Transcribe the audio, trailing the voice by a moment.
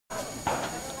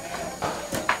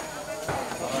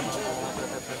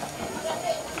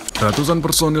Ratusan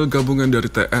personil gabungan dari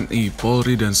TNI,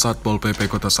 Polri, dan Satpol PP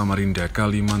Kota Samarinda,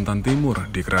 Kalimantan Timur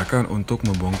dikerahkan untuk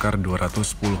membongkar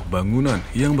 210 bangunan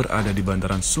yang berada di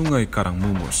bantaran Sungai Karang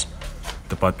Mumus.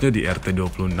 Tepatnya di RT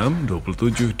 26,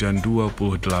 27, dan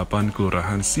 28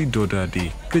 Kelurahan Sidodadi,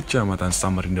 Kecamatan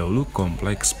Samarinda Ulu,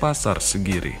 komplek pasar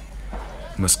segiri.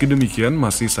 Meski demikian,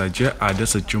 masih saja ada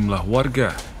sejumlah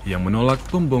warga yang menolak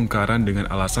pembongkaran dengan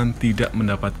alasan tidak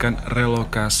mendapatkan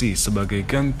relokasi sebagai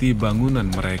ganti bangunan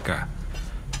mereka.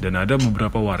 Dan ada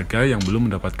beberapa warga yang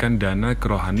belum mendapatkan dana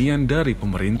kerohanian dari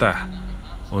pemerintah.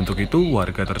 Untuk itu,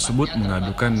 warga tersebut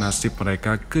mengadukan nasib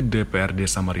mereka ke DPRD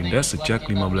Samarinda sejak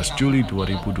 15 Juli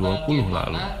 2020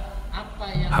 lalu.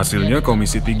 Hasilnya,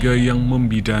 Komisi 3 yang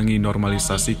membidangi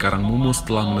normalisasi Karang Mumus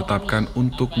telah menetapkan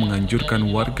untuk menganjurkan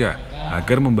warga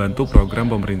agar membantu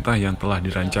program pemerintah yang telah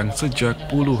dirancang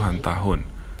sejak puluhan tahun.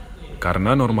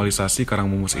 Karena normalisasi Karang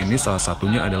Mumus ini salah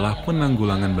satunya adalah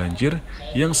penanggulangan banjir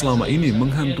yang selama ini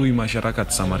menghantui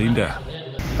masyarakat Samarinda.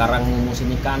 Karang Mumus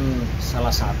ini kan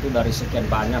salah satu dari sekian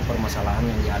banyak permasalahan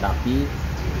yang dihadapi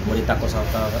Pemerintah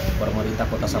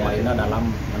Kota Samarinda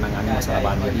dalam menangani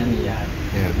masalah banjir ini.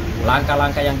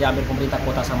 Langkah-langkah yang diambil pemerintah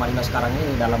Kota Samarinda sekarang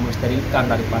ini dalam mensterilkan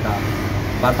daripada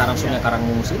bantaran Sungai Karang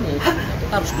Mumus ini,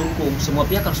 kita harus dukung, semua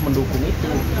pihak harus mendukung itu.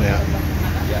 Ya,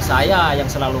 saya yang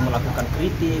selalu melakukan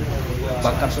kritik,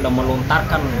 bahkan sudah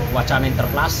melontarkan wacana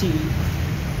interpelasi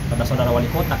pada saudara wali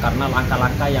kota karena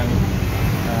langkah-langkah yang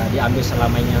diambil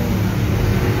selama ini yang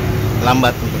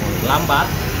lambat,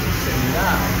 sehingga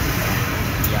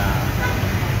ya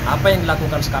apa yang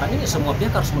dilakukan sekarang ini semua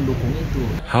pihak harus mendukung itu.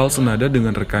 Hal senada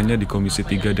dengan rekannya di Komisi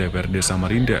 3 DPRD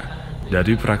Samarinda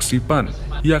dari fraksi PAN,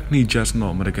 yakni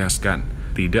Jasno, menegaskan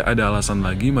tidak ada alasan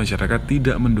lagi masyarakat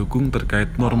tidak mendukung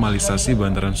terkait normalisasi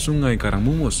bantaran Sungai Karang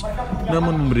Mumus,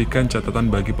 namun memberikan catatan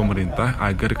bagi pemerintah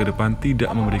agar ke depan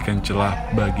tidak memberikan celah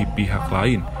bagi pihak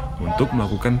lain untuk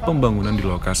melakukan pembangunan di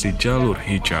lokasi jalur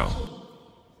hijau.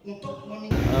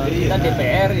 Kita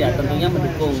DPR ya tentunya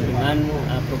mendukung dengan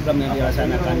program yang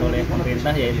dilaksanakan oleh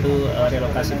pemerintah, yaitu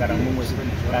relokasi Karang Mumus,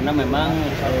 karena memang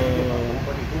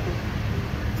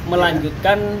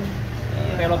melanjutkan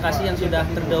relokasi yang sudah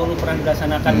terdahulu pernah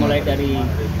dilaksanakan mulai dari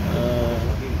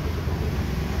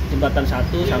jembatan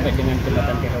 1 sampai dengan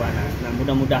jembatan Kehewanan. Nah,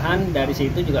 mudah-mudahan dari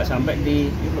situ juga sampai di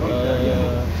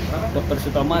Dr.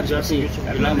 Sutomo harus bersih,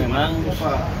 karena memang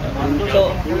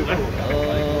untuk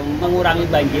mengurangi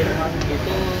banjir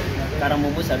itu Karang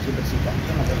Mumus harus dibersihkan.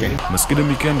 Meski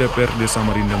demikian, DPRD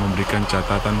Samarinda memberikan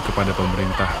catatan kepada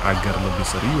pemerintah agar lebih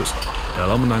serius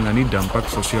dalam menangani dampak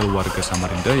sosial warga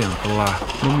Samarinda yang telah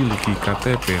memiliki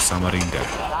KTP Samarinda.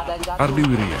 Ardi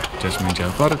Wirya, Jasmine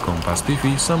Jafar, Kompas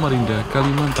TV, Samarinda,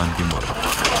 Kalimantan Timur.